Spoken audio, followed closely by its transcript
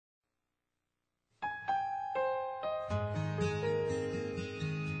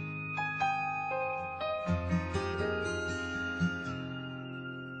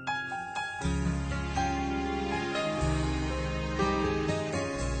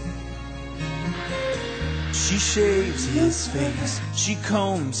She shaves his face, she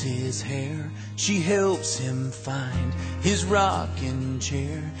combs his hair, she helps him find his rocking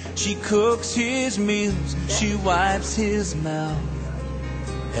chair. She cooks his meals, she wipes his mouth,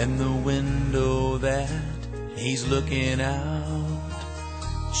 and the window that he's looking out.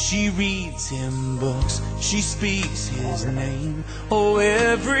 She reads him books, she speaks his name. Oh,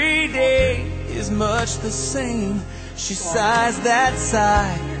 every day is much the same. She sighs that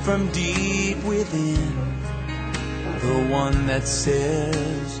sigh from deep within, the one that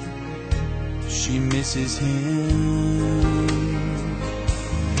says she misses him.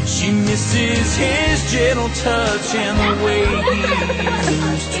 She misses his gentle touch and the way he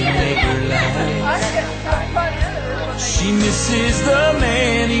used to make her laugh. She misses the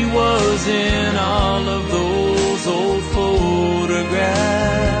man he was in all of those old photographs.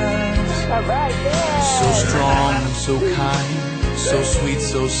 So strong, so kind, so sweet,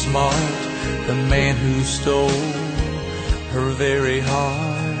 so smart, the man who stole her very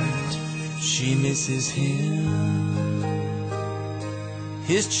heart. She misses him.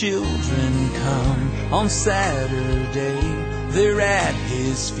 His children come on Saturday, they're at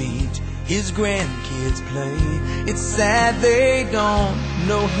his feet, his grandkids play. It's sad they don't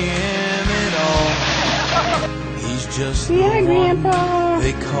know him at all. He's just the one Grandpa.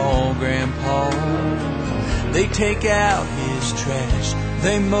 They call Grandpa. They take out his trash,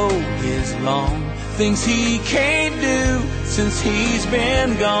 they mow his lawn, things he can't do since he's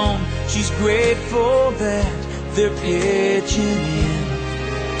been gone. She's grateful that they're pitching in,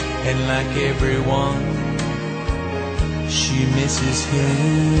 and like everyone, she misses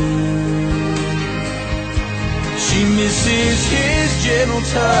him. She misses his gentle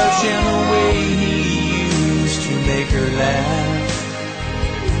touch and the way he used to make her laugh.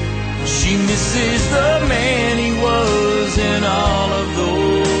 She misses the man he was in all of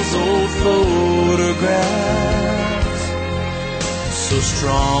those old photographs. So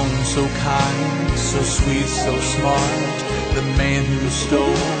strong, so kind, so sweet, so smart, the man who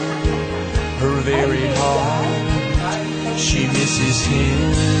stole her very heart. She misses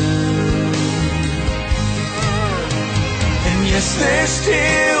him. And yes, they're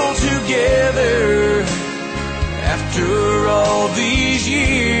still together after all these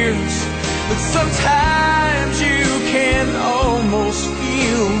years, but sometimes you can almost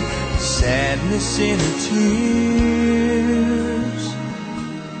feel sadness in her tears.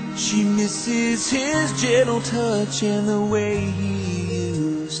 She misses his gentle touch and the way he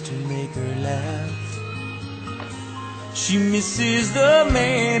used to make her laugh. She misses the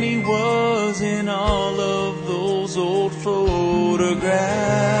man he was in all of those old photographs.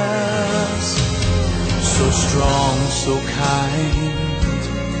 So strong, so kind,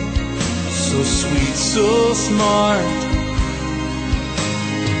 so sweet, so smart,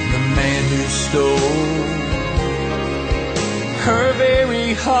 the man who stole her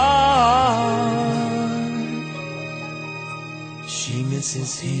very heart. She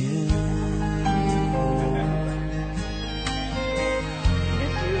misses him.